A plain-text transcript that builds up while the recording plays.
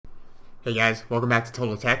Hey guys, welcome back to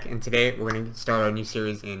Total Tech, and today we're going to start our new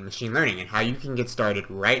series in machine learning and how you can get started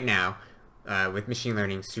right now with machine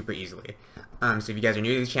learning super easily. So if you guys are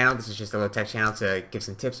new to the channel, this is just a little tech channel to give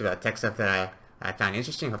some tips about tech stuff that I found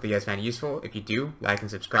interesting. Hope you guys found it useful. If you do, like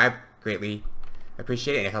and subscribe. Greatly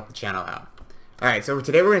appreciate it and help the channel out. Alright, so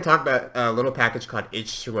today we're going to talk about a little package called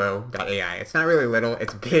H2o Ai. It's not really little,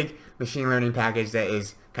 it's a big machine learning package that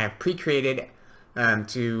is kind of pre-created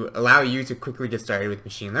to allow you to quickly get started with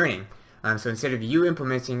machine learning. So instead of you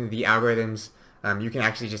implementing the algorithms, you can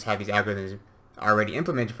actually just have these algorithms already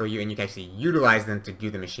implemented for you, and you can actually utilize them to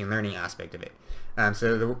do the machine learning aspect of it.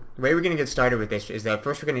 So the way we're going to get started with this is that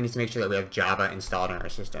first we're going to need to make sure that we have Java installed on our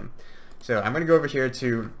system. So I'm going to go over here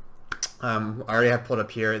to, I already have pulled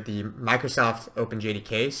up here the Microsoft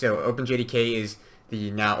OpenJDK. So OpenJDK is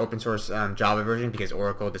the now open source Java version because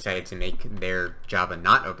Oracle decided to make their Java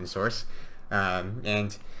not open source.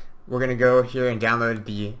 And we're going to go here and download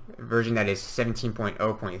the version that is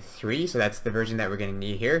 17.0.3, so that's the version that we're going to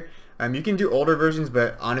need here. You can do older versions,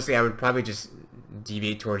 but honestly I would probably just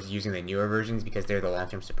deviate towards using the newer versions because they're the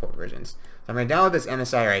long-term support versions. So I'm going to download this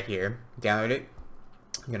MSI right here, download it,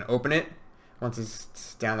 I'm going to open it once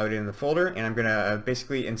it's downloaded in the folder, and I'm going to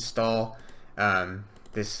basically install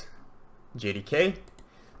this JDK.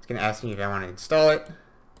 It's going to ask me if I want to install it.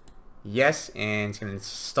 Yes, and it's going to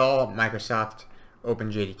install Microsoft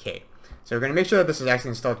OpenJDK. So we're going to make sure that this is actually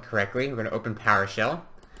installed correctly. We're going to open PowerShell,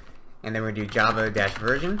 and then we're going to do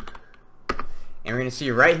Java-version, and we're going to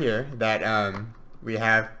see right here that we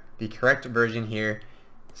have the correct version here,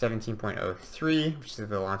 17.03, which is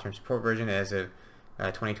the long-term support version as of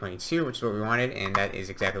 2022, which is what we wanted, and that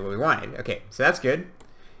is exactly what we wanted. Okay, so that's good.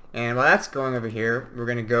 And while that's going over here, we're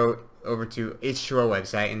going to go over to H2o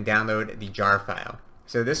website and download the jar file.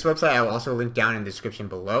 So this website I will also link down in the description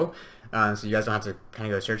below, so you guys don't have to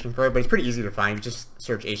kind of go searching for it, but it's pretty easy to find. Just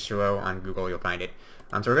search H2o on Google, you'll find it.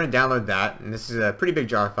 So we're going to download that, and this is a pretty big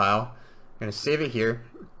jar file. I'm going to save it here.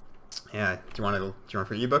 Do you want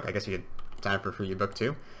for ebook? I guess you could sign up for free ebook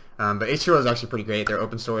too. But H2o is actually pretty great. They're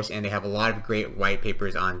open source, and they have a lot of great white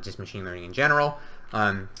papers on just machine learning in general.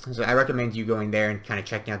 So I recommend you going there and kind of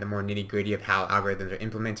checking out the more nitty-gritty of how algorithms are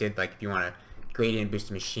implemented. Like if you want to gradient boost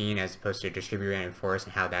a machine as opposed to distributed random forest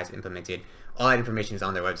and how that's implemented. All that information is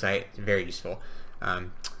on their website. It's very useful.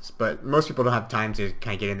 But most people don't have time to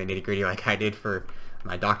kind of get in the nitty gritty like I did for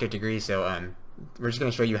my doctorate degree, so we're just going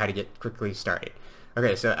to show you how to get quickly started.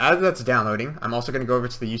 Okay, so as that's downloading, I'm also going to go over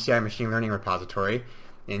to the UCI machine learning repository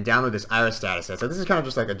and download this iris dataset. So this is kind of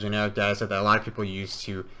just like a generic dataset that a lot of people use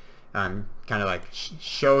to kind of like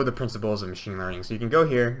show the principles of machine learning. So you can go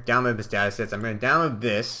here, download this dataset. So I'm going to download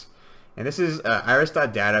this. And this is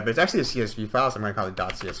iris.data, but it's actually a CSV file, so I'm going to call it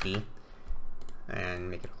 .csv and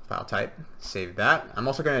make it a file type. Save that. I'm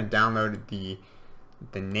also going to download the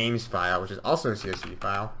names file, which is also a CSV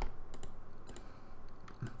file.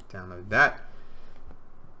 Download that.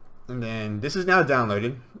 And then this is now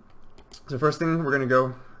downloaded. So first thing, we're going to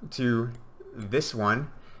go to this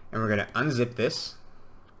one, and we're going to unzip this.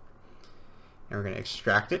 And we're going to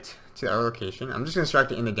extract it to our location. I'm just going to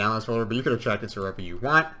extract it in the downloads folder, but you could extract it to wherever you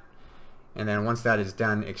want. And then once that is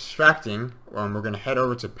done extracting, we're going to head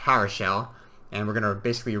over to PowerShell, and we're going to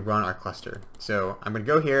basically run our cluster. So I'm going to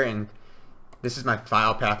go here, and this is my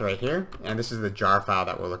file path right here, and this is the jar file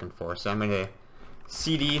that we're looking for. So I'm going to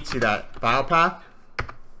cd to that file path,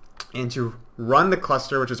 and to run the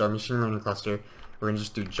cluster, which is our machine learning cluster, we're going to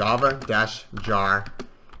just do java-jar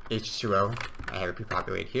H2o, I have it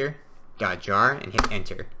pre-populated here, .jar, and hit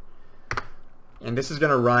enter. And this is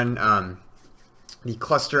going to run the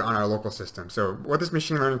cluster on our local system. So what this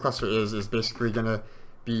machine learning cluster is basically going to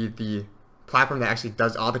be the platform that actually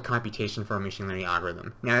does all the computation for a machine learning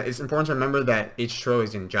algorithm. Now it's important to remember that H2o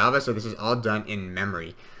is in Java, so this is all done in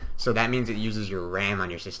memory. So that means it uses your RAM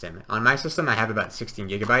on your system. On my system I have about 16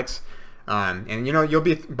 gigabytes. And you know, you'll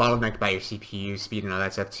be bottlenecked by your CPU speed and all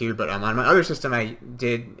that stuff too, but on my other system I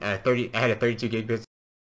had a 32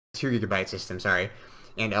 gigabyte system, sorry,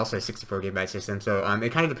 and also a 64 gigabyte system. So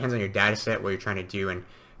it kind of depends on your data set, what you're trying to do, and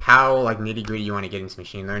how like nitty gritty you want to get into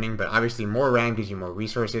machine learning. But obviously more RAM gives you more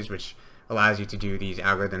resources, which allows you to do these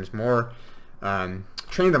algorithms more,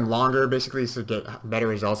 train them longer basically, so get better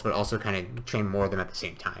results, but also kind of train more of them at the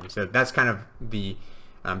same time. So that's kind of the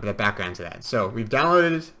background to that. So we've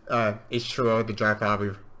downloaded H2o, the jar file,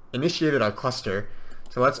 we've initiated our cluster.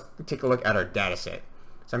 So let's take a look at our data set.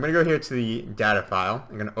 So I'm going to go here to the data file.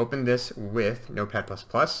 I'm going to open this with Notepad++.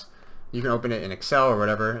 You can open it in Excel or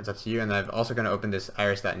whatever, it's up to you. And I'm also going to open this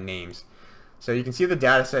iris.names. So you can see the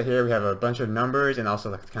data set here. We have a bunch of numbers and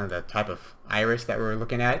also kind of the type of iris that we're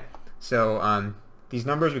looking at. So these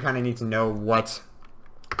numbers, we kind of need to know what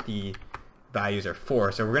the values are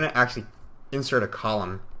 4. So we're going to actually insert a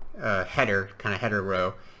column header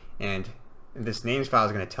row, and this names file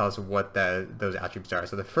is going to tell us what those attributes are.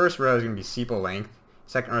 So the first row is going to be sepal length,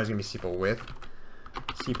 second row is going to be sepal width,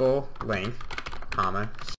 comma,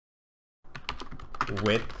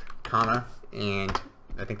 width, comma, and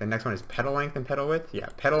I think the next one is petal length and petal width. Yeah,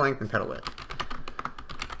 petal length and petal width.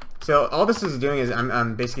 So all this is doing is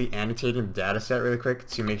I'm basically annotating the data set really quick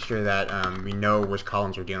to make sure that we know which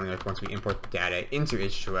columns we're dealing with once we import the data into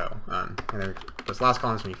H2o. And then this last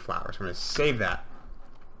column is going to be flowers. So I'm going to save that.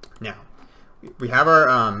 Now, we have our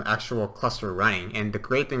actual cluster running, and the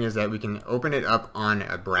great thing is that we can open it up on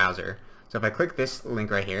a browser. So if I click this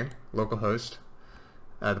link right here, localhost,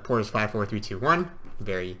 the port is 54321,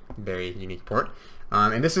 very, very unique port.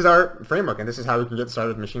 And this is our framework, and this is how we can get started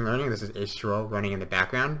with machine learning. This is H2o running in the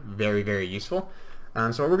background. Very, very useful.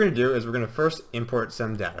 So what we're going to do is we're going to first import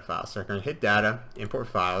some data files. So we're going to hit data, import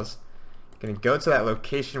files. I'm going to go to that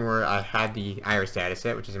location where I had the iris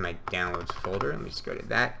dataset, which is in my downloads folder. Let me just go to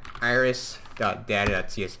that,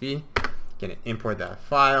 iris.data.csv. Going to import that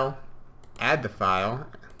file, add the file,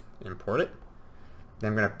 import it.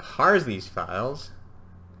 Then I'm going to parse these files.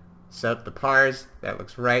 Set up the parse, that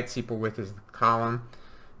looks right. Sepal width is the column.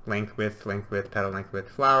 Length width, petal length width,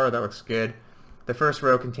 flower, that looks good. The first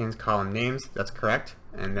row contains column names, that's correct.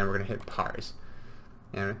 And then we're going to hit parse.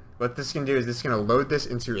 And what this can do is this is going to load this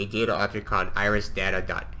into a data object called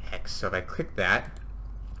irisdata.hex. So if I click that,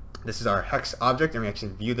 this is our hex object, and we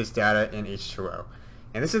actually view this data in H2o.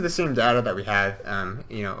 And this is the same data that we have,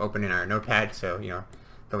 open in our notepad. So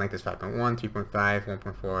the length is 5.1, 3.5,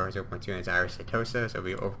 1.4, 0.2, and it's iris setosa. So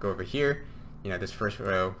we go over here, this first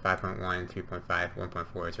row, 5.1, 3.5,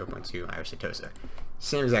 1.4, 0.2, iris setosa.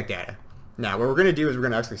 Same exact data. Now, what we're going to do is we're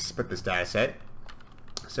going to actually split this data set.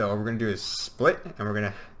 So what we're going to do is split, and we're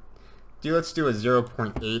going to let's do a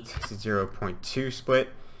 0.8 to 0.2 split,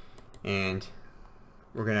 and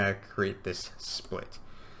we're going to create this split.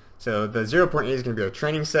 So the 0.8 is going to be our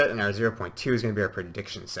training set, and our 0.2 is going to be our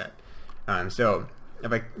prediction set. So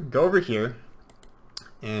if I go over here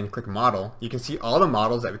and click model, you can see all the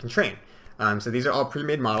models that we can train. So these are all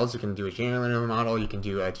pre-made models. You can do a general learning model, you can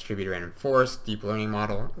do a distributed random forest, deep learning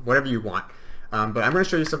model, whatever you want. But I'm going to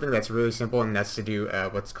show you something that's really simple, and that's to do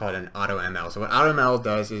what's called an AutoML. So what AutoML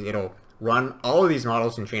does is it'll run all of these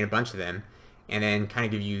models and train a bunch of them, and then kind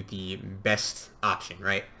of give you the best option,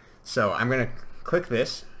 right? So I'm going to click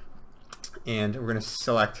this, and we're going to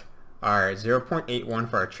select our 0.81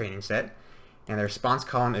 for our training set, and the response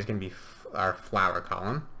column is going to be our flower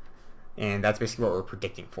column, and that's basically what we're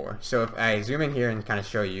predicting for. So if I zoom in here and kind of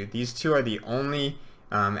show you, these two are the only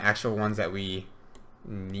actual ones that we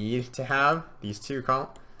need to have, these two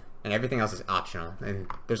columns, and everything else is optional. And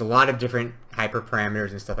there's a lot of different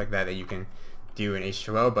hyperparameters and stuff like that that you can do in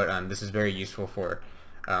H2o, but this is very useful for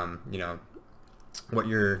what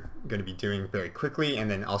you're going to be doing very quickly,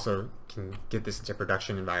 and then also can get this into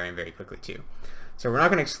production environment very quickly too. So we're not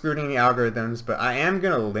going to exclude any algorithms, but I am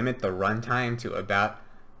going to limit the runtime to about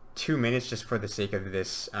 2 minutes just for the sake of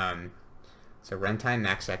this. So runtime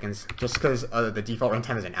max seconds, just because the default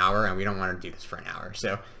runtime is an hour, and we don't want to do this for an hour.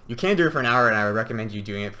 So you can do it for an hour, and I would recommend you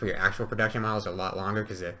doing it for your actual production models a lot longer,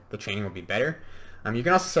 because the training will be better. You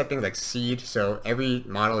can also set things like seed, so every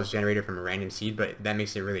model is generated from a random seed, but that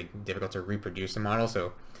makes it really difficult to reproduce a model.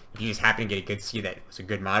 So if you just happen to get a good seed that was a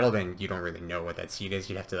good model, then you don't really know what that seed is.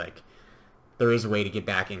 You'd have to there is a way to get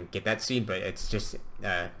back and get that seed, but it's just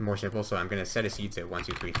more simple. So I'm going to set a seed to 1,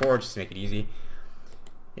 2, 3, 4 just to make it easy.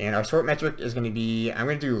 And our sort metric is going to be, I'm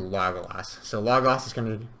going to do log loss. So log loss is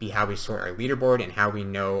going to be how we sort our leaderboard and how we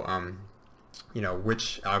know,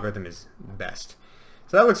 which algorithm is best.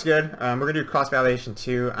 So that looks good. We're going to do cross-validation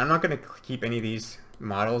too. I'm not going to keep any of these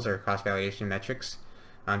models or cross-validation metrics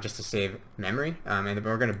just to save memory, and then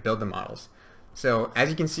we're going to build the models. So as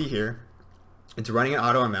you can see here, it's running an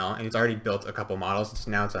AutoML, and it's already built a couple models.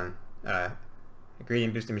 Now it's on a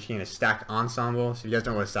gradient boosted machine, a stacked ensemble. So if you guys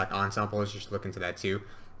don't know what a stacked ensemble is, you should look into that too.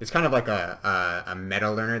 It's kind of like a meta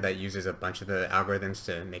learner that uses a bunch of the algorithms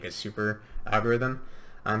to make a super algorithm.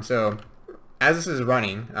 So as this is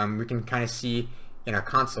running, we can kind of see in our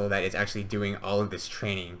console that it's actually doing all of this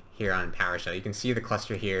training here on PowerShell. You can see the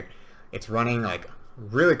cluster here. It's running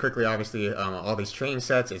really quickly, obviously, all these training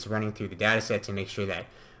sets. It's running through the data set to make sure that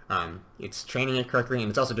it's training it correctly, and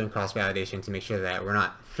it's also doing cross-validation to make sure that we're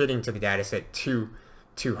not fitting to the data set too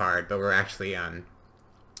hard, but we're actually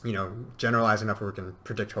generalized enough where we can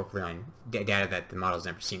predict hopefully on data that the model's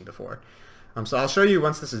never seen before. So I'll show you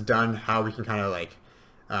once this is done how we can kind of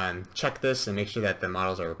check this and make sure that the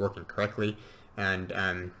models are working correctly,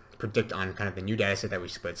 and predict on kind of the new data set that we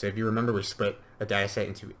split. So if you remember, we split a data set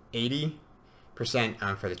into 80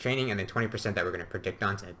 for the training, and then 20% that we're going to predict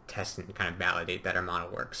on to test and kind of validate that our model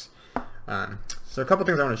works. So a couple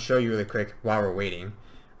things I want to show you really quick while we're waiting.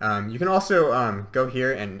 You can also go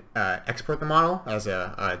here and export the model as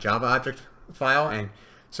a Java object file, and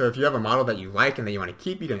so if you have a model that you like and that you want to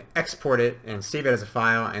keep, you can export it and save it as a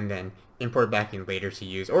file and then import it back in later to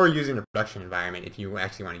use, or use it in a production environment if you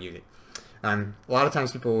actually want to use it. A lot of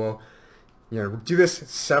times people will do this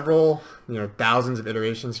several, thousands of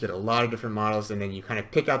iterations, get a lot of different models, and then you kind of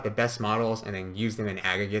pick out the best models and then use them in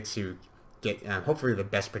aggregate to get hopefully the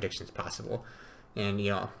best predictions possible. And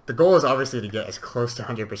the goal is obviously to get as close to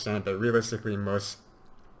 100%, but realistically most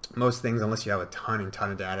things, unless you have a ton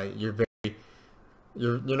of data,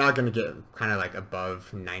 you're not going to get kind of like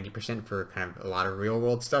above 90% for kind of a lot of real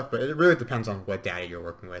world stuff, but it really depends on what data you're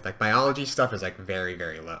working with. Like biology stuff is like very,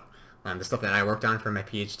 very low. The stuff that I worked on for my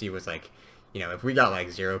PhD was like, if we got like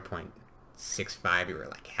 0.65, we were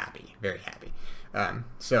like happy, very happy.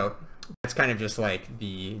 So that's kind of just like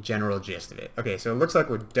the general gist of it. Okay, so it looks like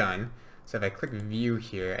we're done. So if I click view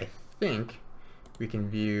here, I think we can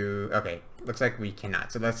view, okay, looks like we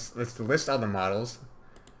cannot. So let's list all the models.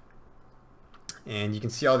 And you can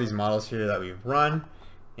see all these models here that we've run,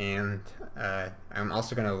 and I'm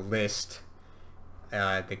also going to list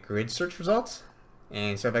the grid search results.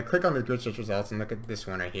 And so if I click on the grid search results and look at this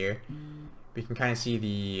one right here, we can kind of see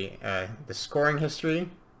the scoring history,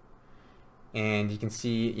 and you can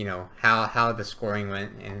see how the scoring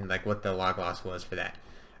went and like what the log loss was for that.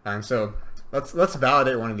 So let's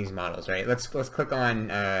validate one of these models, right? Let's click on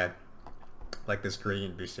like this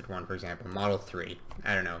gradient boosted one, for example, model 3.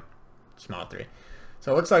 I don't know. Model 3.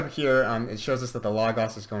 So it looks like here it shows us that the log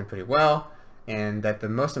loss is going pretty well, and that the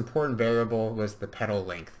most important variable was the petal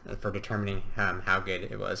length for determining how good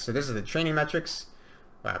it was. So this is the training metrics.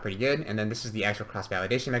 Wow, pretty good. And then this is the actual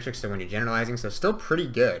cross-validation metrics, so when you're generalizing, so still pretty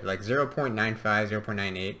good, like 0.95,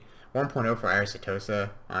 0.98, 1.0 for iris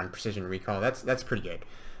setosa on precision recall. That's pretty good.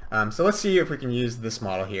 So let's see if we can use this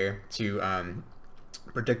model here to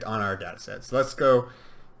predict on our data set. So let's go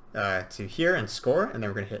to here and score, and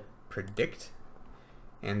then we're going to hit predict,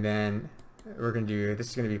 and then we're going to do, this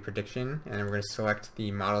is going to be prediction, and then we're going to select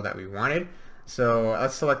the model that we wanted. So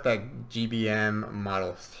let's select that GBM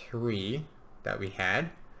model 3 that we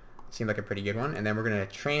had. Seemed like a pretty good one. And then we're going to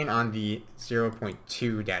train on the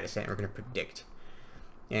 0.2 data set, and we're going to predict.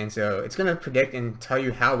 And so it's going to predict and tell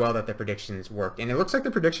you how well that the predictions worked. And it looks like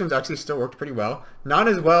the predictions actually still worked pretty well. Not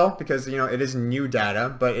as well because it is new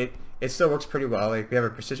data, but it still works pretty well. Like we have a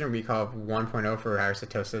precision recall of 1.0 for iris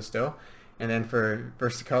setosa still, and then for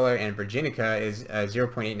versicolor and virginica is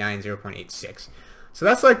 0.89, 0.86. So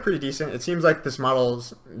that's like pretty decent. It seems like this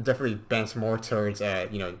model's definitely bent more towards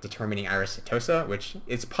determining iris setosa, which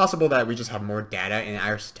it's possible that we just have more data in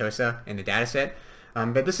iris setosa in the data set.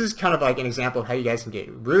 But this is kind of like an example of how you guys can get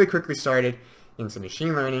really quickly started into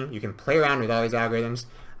machine learning. You can play around with all these algorithms.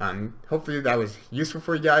 Hopefully that was useful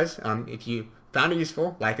for you guys. If you found it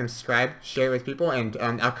useful, like and subscribe, share it with people, and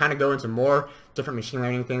I'll kind of go into more different machine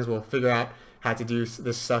learning things. We'll figure out how to do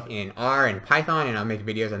this stuff in R and Python, and I'll make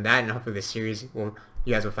videos on that, and hopefully this series you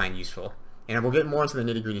guys will find useful. And we'll get more into the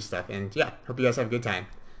nitty-gritty stuff, and yeah, hope you guys have a good time.